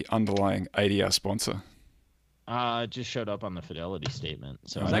it the underlying ADR sponsor? It just showed up on the Fidelity statement.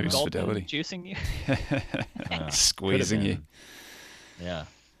 So was maybe that it's Goldman Fidelity juicing you? Squeezing you. Yeah.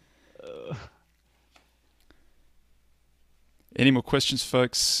 Any more questions,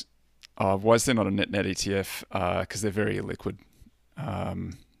 folks? Why is there not a net ETF? Because they're very illiquid.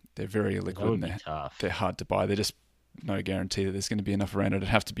 They're very illiquid. That would be tough. They're hard to buy. They're just no guarantee that there's going to be enough around it. It'd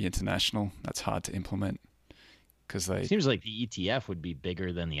have to be international. That's hard to implement. It seems like the ETF would be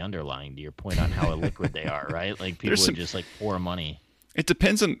bigger than the underlying, to your point on how illiquid they are, right? Like people would just like pour money. It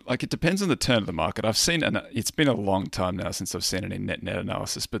depends on the turn of the market. I've seen, and it's been a long time now since I've seen any net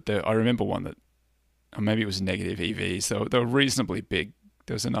analysis, but I remember one that, or maybe it was negative EVs. They were reasonably big.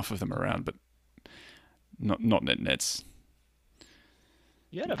 There was enough of them around, but not nets.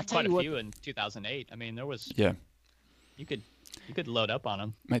 You had quite a few in 2008. I mean, there was. Yeah. You could load up on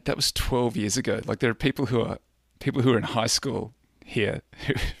them. Mate, that was 12 years ago. Like there are people who are in high school here.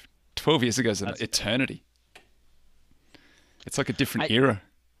 12 years ago is an eternity. It's like a different era.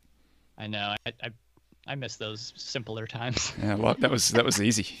 I know. I miss those simpler times. Yeah, well, that was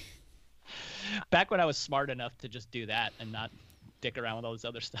easy. Back when I was smart enough to just do that and not dick around with all this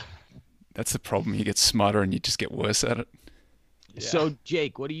other stuff. That's the problem. You get smarter and you just get worse at it. Yeah. So,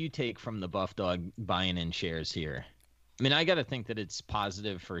 Jake, what do you take from the Buff Dog buying in shares here? I mean, I got to think that it's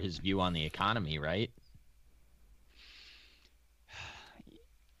positive for his view on the economy, right?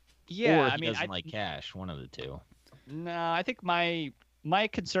 Yeah, or if he doesn't like cash, one of the two. No, I think my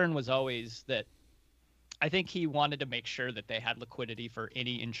concern was always that I think he wanted to make sure that they had liquidity for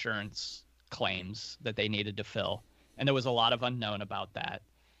any insurance claims that they needed to fill. And there was a lot of unknown about that.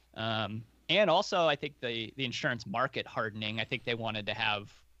 And also, I think the insurance market hardening, I think they wanted to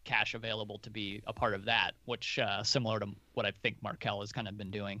have cash available to be a part of that, which similar to what I think Markel has kind of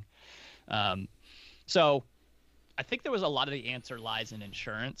been doing. So I think there was a lot of the answer lies in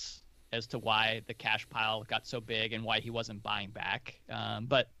insurance as to why the cash pile got so big and why he wasn't buying back.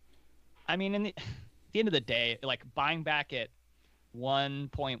 But I mean, the end of the day, like buying back at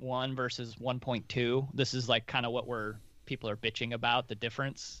 1.1 versus 1.2, this is like kind of what people are bitching about, the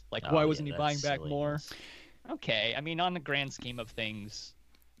difference. Like, why wasn't he buying back more? Okay, I mean, on the grand scheme of things,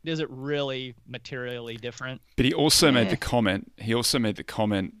 is it really materially different? But he also made the comment. He also made the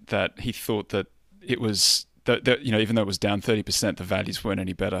comment that he thought that it was that even though it was down 30%, the values weren't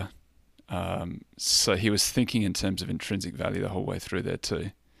any better. So he was thinking in terms of intrinsic value the whole way through there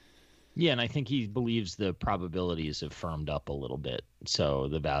too. Yeah, and I think he believes the probabilities have firmed up a little bit, so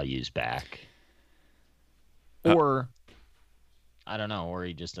the value's back. Or I don't know, or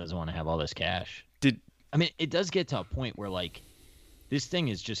he just doesn't want to have all this cash. I mean, it does get to a point where like this thing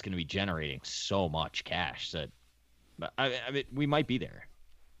is just going to be generating so much cash that I mean, we might be there.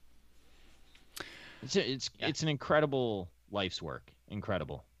 It's an incredible life's work.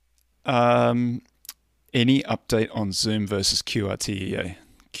 Incredible. Any update on Zoom versus QRTEA?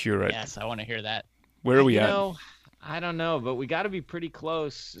 Curate. Yes, I want to hear that. Where are we at? I don't know, but we got to be pretty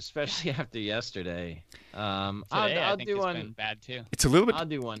close, especially after yesterday. Today, I'll I think do it's one. been bad too. It's a little bit. I'll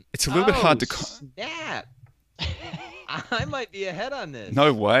do one. It's a little bit hard to. Snap! I might be ahead on this.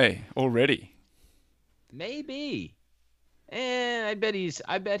 No way! Already. Maybe. And I bet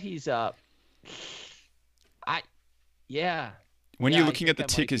he's up. Yeah. When you're looking at the I might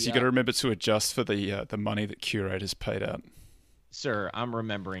tickers, be you got to up. remember to adjust for the money that Curate has paid out. Sir, I'm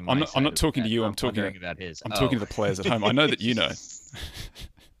remembering. I'm my not side of talking the to you. bet. I'm talking about his. I'm talking to the players at home. I know that you know.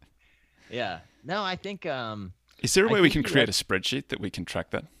 Yeah. No, I think. Is there a I way we think can you create have- a spreadsheet that we can track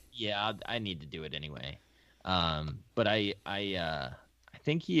that? Yeah, I need to do it anyway. But I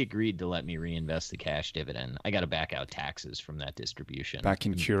think he agreed to let me reinvest the cash dividend. I got to back out taxes from that distribution. Back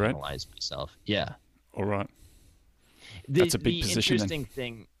in and Curate? penalize myself. Yeah. All right. That's a big position then. Interesting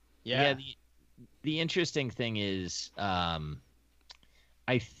thing. Yeah. The interesting thing is,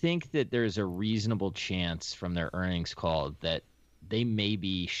 I think that there's a reasonable chance from their earnings call that they may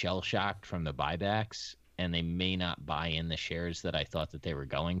be shell shocked from the buybacks, and they may not buy in the shares that I thought that they were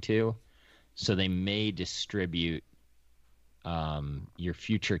going to. So they may distribute your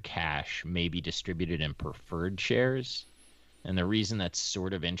future cash may be distributed in preferred shares. And the reason that's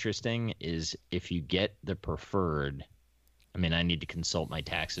sort of interesting is if you get the preferred, I mean, I need to consult my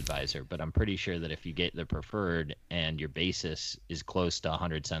tax advisor, but I'm pretty sure that if you get the preferred and your basis is close to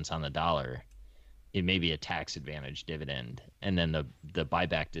 100 cents on the dollar, it may be a tax advantage dividend. And then the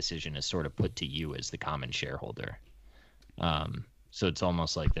buyback decision is sort of put to you as the common shareholder. So it's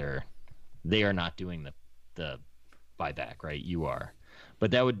almost like they are not doing the buyback, right? You are. But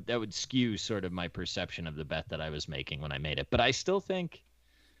that would skew sort of my perception of the bet that I was making when I made it. But I still think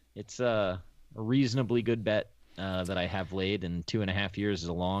it's a reasonably good bet that I have laid, and 2.5 years is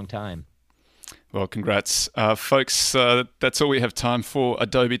a long time. Well, congrats, folks. That's all we have time for.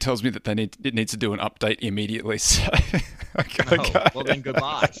 Adobe tells me that it needs to do an update immediately. So, go. Well, then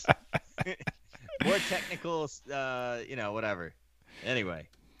goodbye. More technical, whatever. Anyway.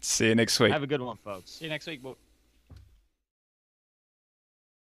 See you next week. Have a good one, folks. See you next week.